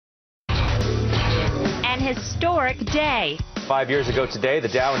historic day. 5 years ago today, the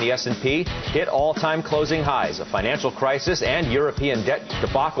Dow and the S&P hit all-time closing highs. A financial crisis and European debt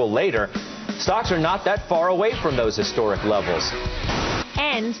debacle later, stocks are not that far away from those historic levels.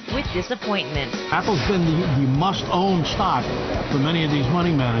 Ends with disappointment. Apple's been the must-own stock for many of these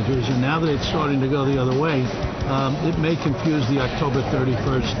money managers, and now that it's starting to go the other way, it may confuse the October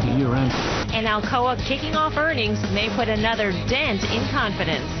 31st year-end. And Alcoa kicking off earnings may put another dent in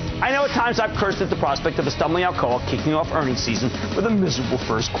confidence. I know at times I've cursed at the prospect of a stumbling Alcoa kicking off earnings season with a miserable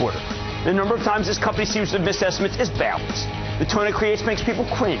first quarter. The number of times this company seems to have missed estimates is boundless. The tone it creates makes people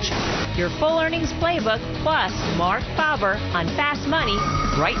cringe. Your full earnings playbook plus Marc Faber on Fast Money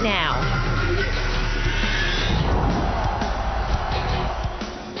right now.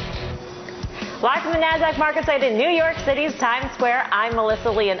 Live from the NASDAQ market site in New York City's Times Square, I'm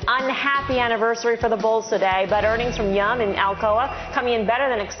Melissa Lee. An unhappy anniversary for the bulls today, but earnings from Yum and Alcoa coming in better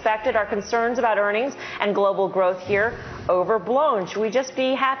than expected. Our concerns about earnings and global growth here overblown. Should we just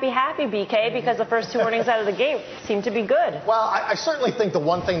be happy, BK, because the first two earnings out of the gate seem to be good? Well, I certainly think the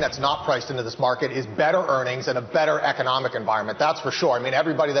one thing that's not priced into this market is better earnings and a better economic environment. That's for sure. I mean,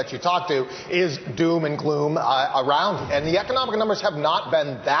 everybody that you talk to is doom and gloom around, and the economic numbers have not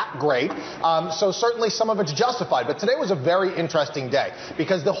been that great. So certainly some of it's justified. But today was a very interesting day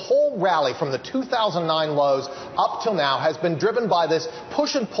because the whole rally from the 2009 lows up till now has been driven by this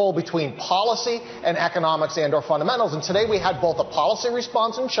push and pull between policy and economics and/or fundamentals. And today we had both a policy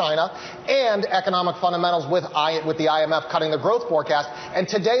response in China and economic fundamentals with the IMF cutting the growth forecast. And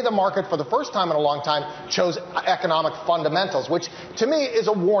today the market, for the first time in a long time, chose economic fundamentals, which to me is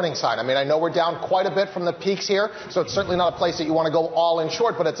a warning sign. I mean, I know we're down quite a bit from the peaks here, so it's certainly not a place that you want to go all in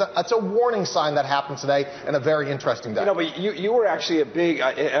short, but it's a warning sign that happened today and a very interesting day. You know, but you were actually a big,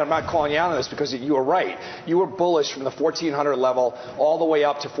 and I'm not calling you out on this because you were right. You were bullish from the 1400 level all the way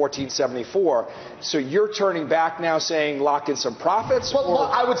up to 1474. So you're turning back now saying lock in some profits? Well,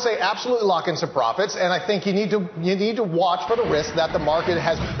 I would say absolutely lock in some profits, and I think you need to watch for the risk that the market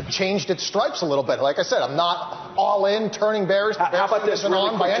has changed its stripes a little bit. Like I said, I'm not all in, turning bears. How about this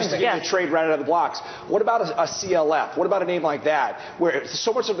really quick, just to get Yeah. the trade right out of the blocks? What about a CLF? What about a name like that, where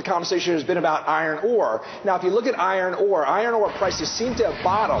so much of the conversation has been about iron ore? Now, if you look at iron ore prices seem to have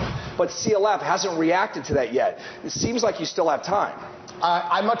bottomed, but CLF hasn't reacted to that yet. It seems like you still have time.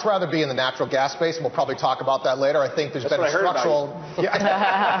 I'd much rather be in the natural gas space, and we'll probably talk about that later. I think there's been a structural,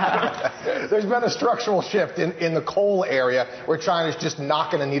 there's been a structural shift in the coal area where China's just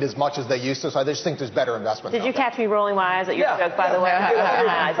not going to need as much as they used to. So I just think there's better investment. Did you catch me rolling my eyes at your joke, by the way?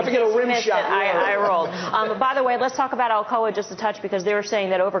 I forget a rim shot. I rolled. By the way, let's talk about Alcoa just a touch because they were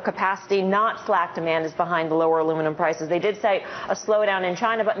saying that overcapacity, not slack demand, is behind the lower aluminum prices. They did say a slowdown in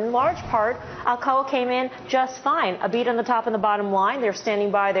China, but in large part, Alcoa came in just fine. A beat on the top and the bottom line. They're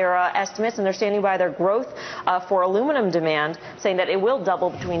standing by their estimates, and they're standing by their growth for aluminum demand, saying that it will double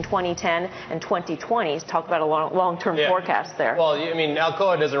between 2010 and 2020. Talk about a long-term forecast there. Well, I mean,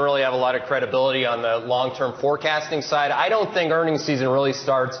 Alcoa doesn't really have a lot of credibility on the long-term forecasting side. I don't think earnings season really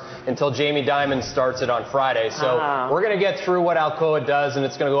starts until Jamie Dimon starts it on Friday. So we're going to get through what Alcoa does, and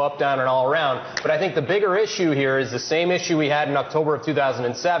it's going to go up, down, and all around. But I think the bigger issue here is the same issue we had in October of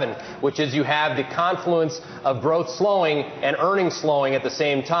 2007, which is you have the confluence of growth slowing and earnings slowing at the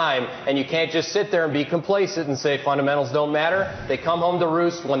same time, and you can't just sit there and be complacent and say fundamentals don't matter. They come home to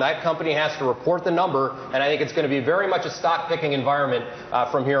roost when that company has to report the number, and I think it's going to be very much a stock-picking environment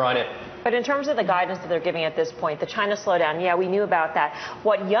from here on in. But in terms of the guidance that they're giving at this point, the China slowdown, yeah, we knew about that.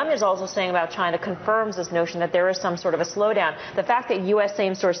 What Yum is also saying about China confirms this notion that there is some sort of a slowdown. The fact that U.S.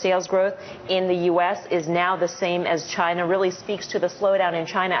 same-store sales growth in the U.S. is now the same as China really speaks to the slowdown in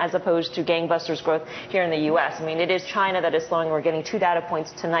China as opposed to gangbusters growth here in the U.S. I mean, it is China that is slowing. We're getting 2 data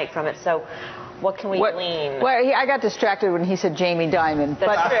points tonight from it. So what can we glean? Well, I got distracted when he said Jamie Dimon.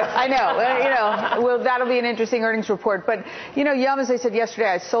 That's true. I know. Well, that'll be an interesting earnings report. But, Yum, as I said yesterday,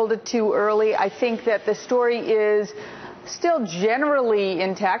 I sold it too early. I think that the story is still generally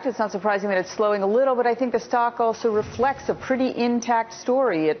intact. It's not surprising that it's slowing a little, but I think the stock also reflects a pretty intact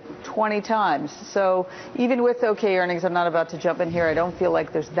story at 20 times. So even with okay earnings, I'm not about to jump in here. I don't feel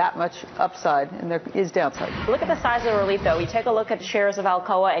like there's that much upside, and there is downside. Look at the size of the relief, though. We take a look at shares of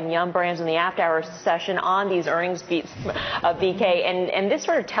Alcoa and Yum Brands in the after-hours session on these earnings beats of BK, and this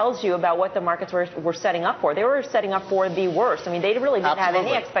sort of tells you about what the markets were setting up for. They were setting up for the worst. I mean, they really didn't have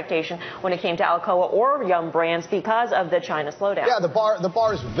any expectation when it came to Alcoa or Yum Brands because of the China slowdown. Yeah, the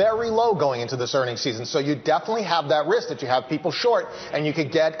bar is very low going into this earnings season, so you definitely have that risk that you have people short, and you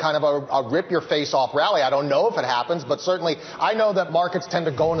could get kind of a rip-your-face-off rally. I don't know if it happens, but certainly I know that markets tend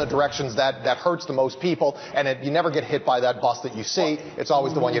to go in the directions that hurts the most people, and you never get hit by that bust that you see. It's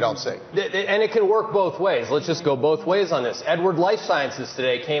always the one you don't see. And it can work both ways. Let's just go both ways on this. Edward Life Sciences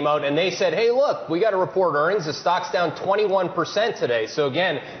today came out and they said, hey, look, we got to report earnings. The stock's down 21% today. So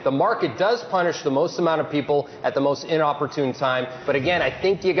again, the market does punish the most amount of people at the most inopportune time. But again, I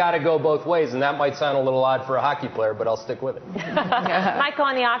think you got to go both ways. And that might sound a little odd for a hockey player, but I'll stick with it. Michael,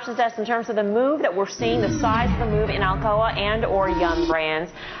 on the options desk, in terms of the move that we're seeing, the size of the move in Alcoa and or Yum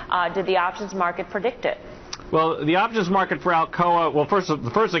brands, did the options market predict it? Well, the options market for Alcoa, well,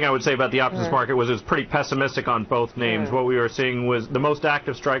 the first thing I would say about the options market was it was pretty pessimistic on both names. What we were seeing was the most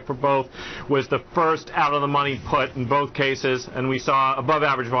active strike for both was the first out-of-the-money put in both cases, and we saw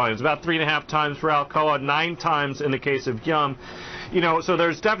above-average volumes, about 3.5 times for Alcoa, 9 times in the case of Yum. You know, so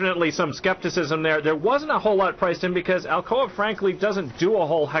there's definitely some skepticism there. There wasn't a whole lot priced in because Alcoa, frankly, doesn't do a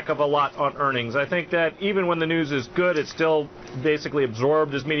whole heck of a lot on earnings. I think that even when the news is good, it's still basically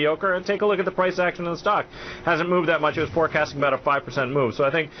absorbed as mediocre. And take a look at the price action in the stock. Hasn't moved that much. It was forecasting about a 5% move. So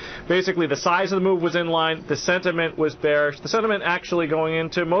I think basically the size of the move was in line. The sentiment was bearish. The sentiment actually going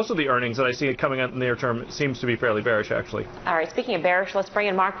into most of the earnings that I see coming out in the near term seems to be fairly bearish, actually. All right, speaking of bearish, let's bring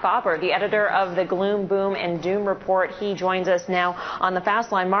in Marc Faber, the editor of the Gloom, Boom, and Doom Report. He joins us now on the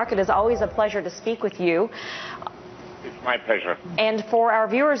Fast Line. Mark, it is always a pleasure to speak with you. It's my pleasure. And for our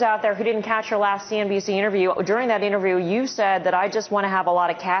viewers out there who didn't catch your last CNBC interview, during that interview you said that I just want to have a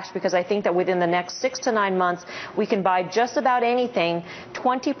lot of cash because I think that within the next 6 to 9 months we can buy just about anything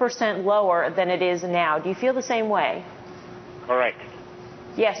 20% lower than it is now. Do you feel the same way? Correct.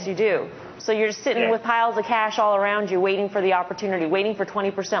 Yes, you do. So you're just sitting with piles of cash all around you waiting for the opportunity, waiting for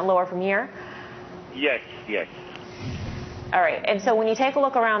 20% lower from here? Yes, yes. All right. And so when you take a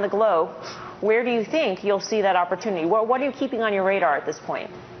look around the globe, where do you think you'll see that opportunity? What are you keeping on your radar at this point?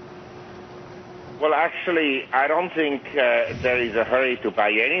 Well, actually, I don't think there is a hurry to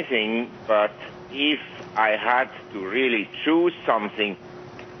buy anything, but if I had to really choose something,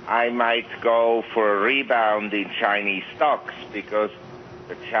 I might go for a rebound in Chinese stocks because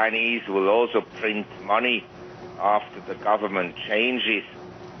the Chinese will also print money after the government changes,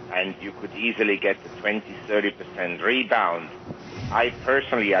 and you could easily get a 20-30% rebound. I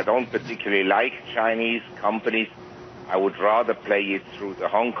don't particularly like Chinese companies. I would rather play it through the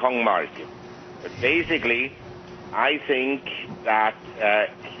Hong Kong market. But basically, I think that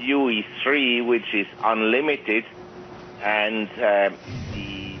QE3, which is unlimited, and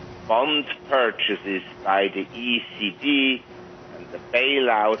the bond purchases by the ECB and the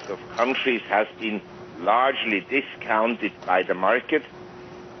bailout of countries has been largely discounted by the market,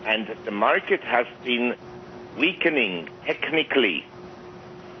 and the market has been weakening technically.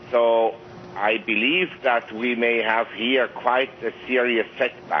 So I believe that we may have here quite a serious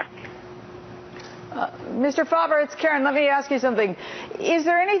setback. Mr. Faber, it's Karen. Let me ask you something. Is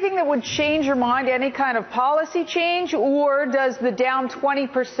there anything that would change your mind, any kind of policy change, or does the down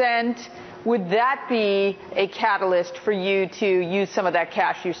 20%, would that be a catalyst for you to use some of that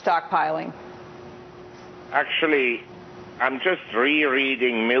cash you're stockpiling? Actually, I'm just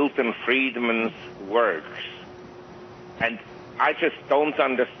rereading Milton Friedman's works, and I just don't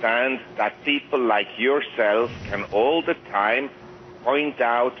understand that people like yourself can all the time point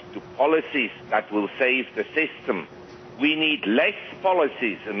out to policies that will save the system. We need less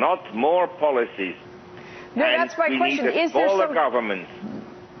policies and not more policies. No, and that's my question. We need a smaller government.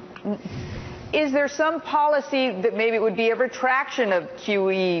 Is there some policy that maybe it would be a retraction of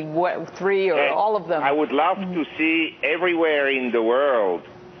QE3 or all of them? I would love to see everywhere in the world,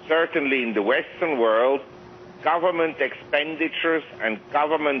 certainly in the Western world, government expenditures and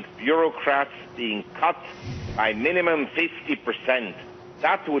government bureaucrats being cut by minimum 50%.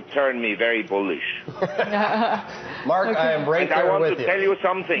 That would turn me very bullish. Mark, I am right there with you. I want to tell you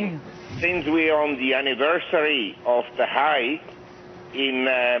something. Since we are on the anniversary of the high in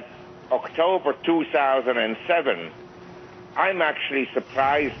October 2007, I'm actually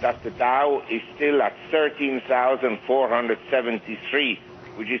surprised that the Dow is still at 13,473,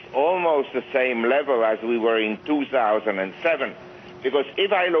 which is almost the same level as we were in 2007. Because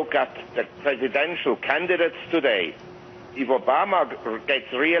if I look at the presidential candidates today, if Obama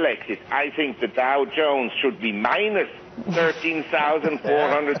gets reelected, I think the Dow Jones should be minus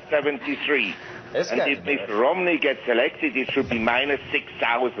 13,473. And if Mr. Romney gets elected, it should be minus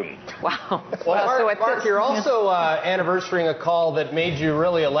 6,000. Wow. Well, Mark, you're also anniversarying a call that made you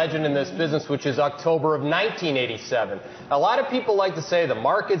really a legend in this business, which is October of 1987. A lot of people like to say the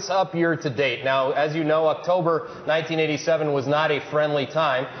market's up year to date. Now, as you know, October 1987 was not a friendly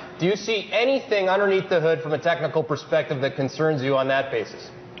time. Do you see anything underneath the hood from a technical perspective that concerns you on that basis?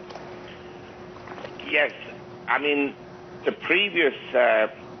 Yes. I mean, the previous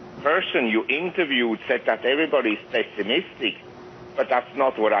person you interviewed said that everybody's pessimistic, but that's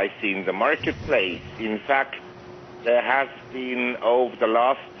not what I see in the marketplace. In fact, there has been, over the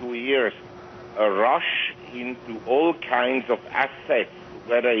last 2 years, a rush into all kinds of assets,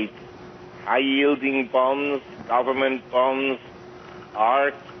 whether it's high-yielding bonds, government bonds,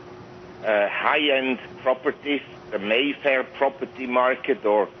 art, high-end properties, the Mayfair property market,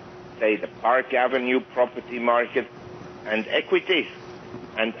 or, say, the Park Avenue property market, and equities.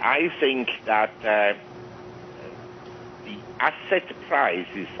 And I think that the asset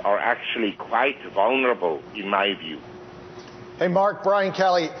prices are actually quite vulnerable, in my view. Hey, Mark, Brian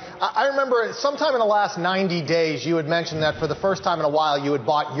Kelly, I remember sometime in the last 90 days you had mentioned that for the first time in a while you had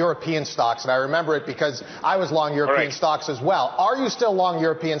bought European stocks, and I remember it because I was long European stocks as well. Are you still long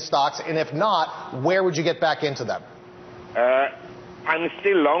European stocks, and if not, where would you get back into them? I'm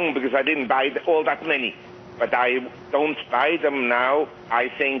still long because I didn't buy all that many, but I don't buy them now. I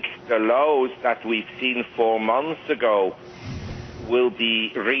think the lows that we've seen 4 months ago will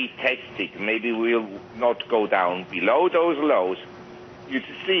be retested. Maybe we'll not go down below those lows. You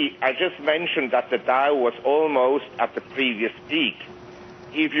see, I just mentioned that the Dow was almost at the previous peak.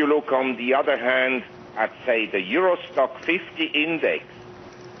 If you look on the other hand at, say, the Eurostock 50 index,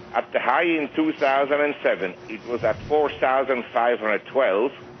 at the high in 2007, it was at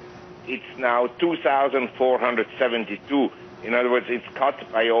 4,512. It's now 2,472. In other words, it's cut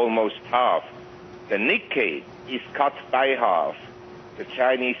by almost half. The Nikkei is cut by half. The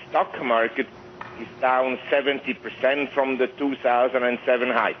Chinese stock market is down 70% from the 2007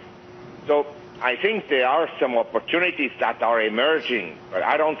 high. So I think there are some opportunities that are emerging, but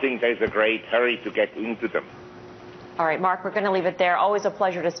I don't think there's a great hurry to get into them. All right, Mark, we're going to leave it there. Always a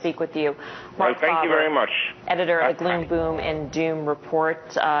pleasure to speak with you. Marc Well, thank you very much. Editor of the Gloom, Boom, and Doom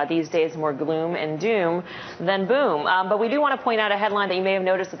report. These days, more gloom and doom than boom. But we do want to point out a headline that you may have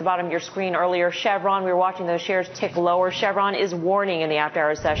noticed at the bottom of your screen earlier. Chevron, we were watching those shares tick lower. Chevron is warning in the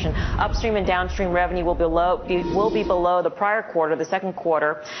after-hours session. Upstream and downstream revenue will be below the prior quarter, the second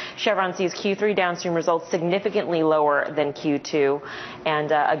quarter. Chevron sees Q3 downstream results significantly lower than Q2.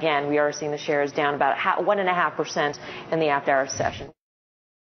 And again, we are seeing the shares down about 1.5% in the after-hours session.